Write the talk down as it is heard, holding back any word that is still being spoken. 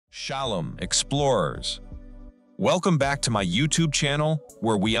Shalom, explorers! Welcome back to my YouTube channel,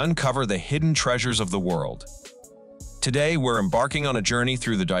 where we uncover the hidden treasures of the world. Today, we're embarking on a journey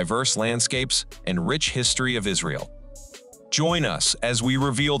through the diverse landscapes and rich history of Israel. Join us as we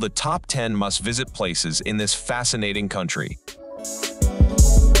reveal the top 10 must-visit places in this fascinating country.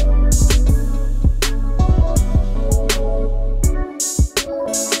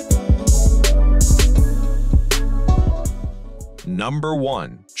 Number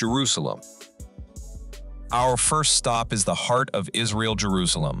 1. Jerusalem. Our first stop is the heart of Israel,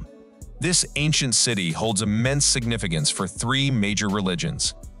 Jerusalem. This ancient city holds immense significance for three major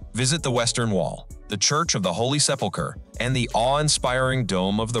religions. Visit the Western Wall, the Church of the Holy Sepulchre, and the awe-inspiring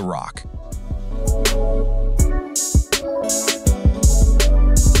Dome of the Rock.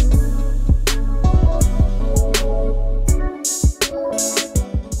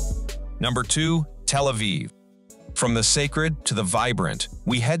 Number 2. Tel Aviv. From the sacred to the vibrant,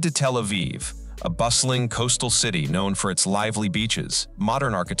 we head to Tel Aviv, a bustling coastal city known for its lively beaches,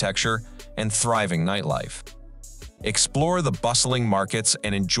 modern architecture, and thriving nightlife. Explore the bustling markets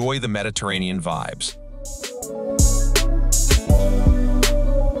and enjoy the Mediterranean vibes.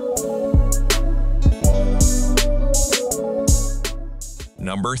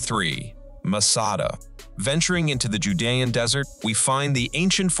 Number 3. Masada. Venturing into the Judean desert, we find the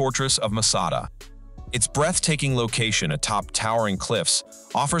ancient fortress of Masada. Its breathtaking location atop towering cliffs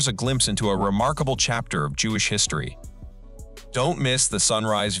offers a glimpse into a remarkable chapter of Jewish history. Don't miss the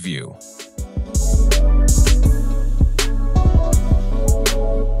sunrise view.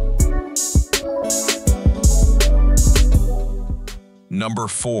 Number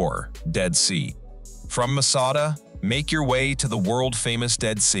 4. Dead Sea. From Masada, make your way to the world-famous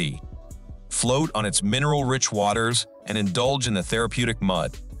Dead Sea. Float on its mineral-rich waters and indulge in the therapeutic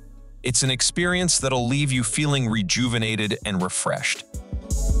mud. It's an experience that'll leave you feeling rejuvenated and refreshed.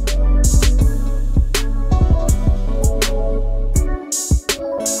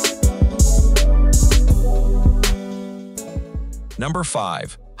 Number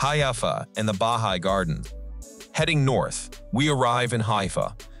 5. Haifa and the Baha'i Garden. Heading north, we arrive in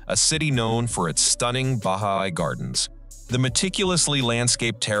Haifa, a city known for its stunning Baha'i gardens. The meticulously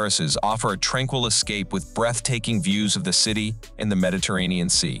landscaped terraces offer a tranquil escape with breathtaking views of the city and the Mediterranean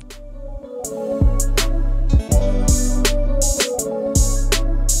Sea.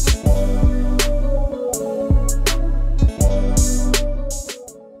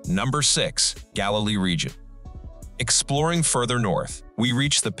 Number 6. Galilee region. Exploring further north, we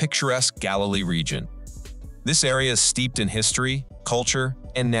reach the picturesque Galilee region. This area is steeped in history, culture,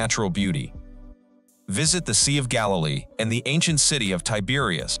 and natural beauty. Visit the Sea of Galilee and the ancient city of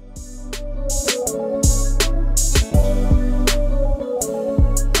Tiberias.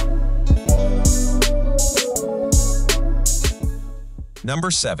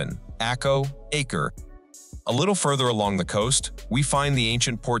 Number 7. Akko, Acre. A little further along the coast, we find the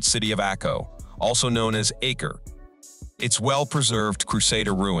ancient port city of Akko, also known as Acre. Its well-preserved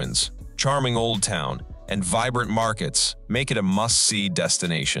Crusader ruins, charming old town, and vibrant markets make it a must-see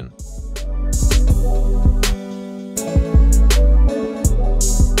destination.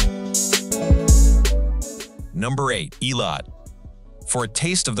 Number 8. Eilat. For a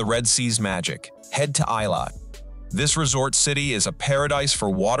taste of the Red Sea's magic, head to Eilat. This resort city is a paradise for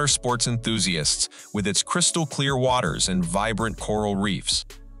water sports enthusiasts with its crystal-clear waters and vibrant coral reefs.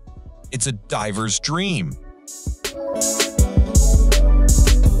 It's a diver's dream.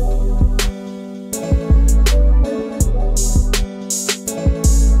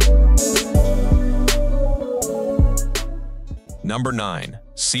 Number 9.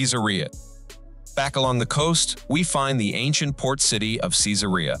 Caesarea. Back along the coast, we find the ancient port city of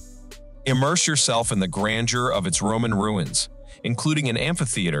Caesarea. Immerse yourself in the grandeur of its Roman ruins, including an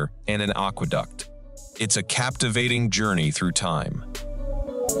amphitheater and an aqueduct. It's a captivating journey through time.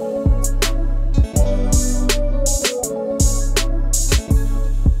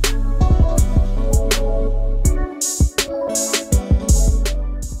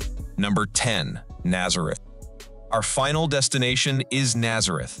 Number 10. Nazareth. Our final destination is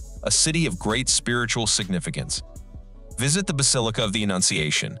Nazareth, a city of great spiritual significance. Visit the Basilica of the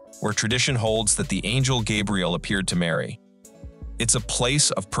Annunciation, where tradition holds that the angel Gabriel appeared to Mary. It's a place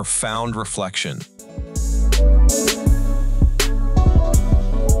of profound reflection.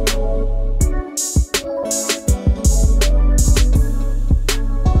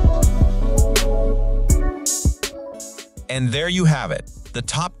 And there you have it, the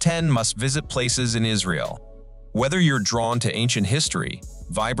top 10 must-visit places in Israel. Whether you're drawn to ancient history,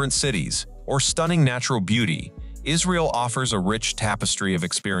 vibrant cities, or stunning natural beauty, Israel offers a rich tapestry of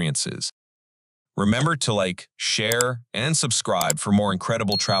experiences. Remember to like, share, and subscribe for more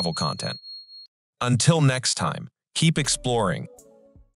incredible travel content. Until next time, keep exploring,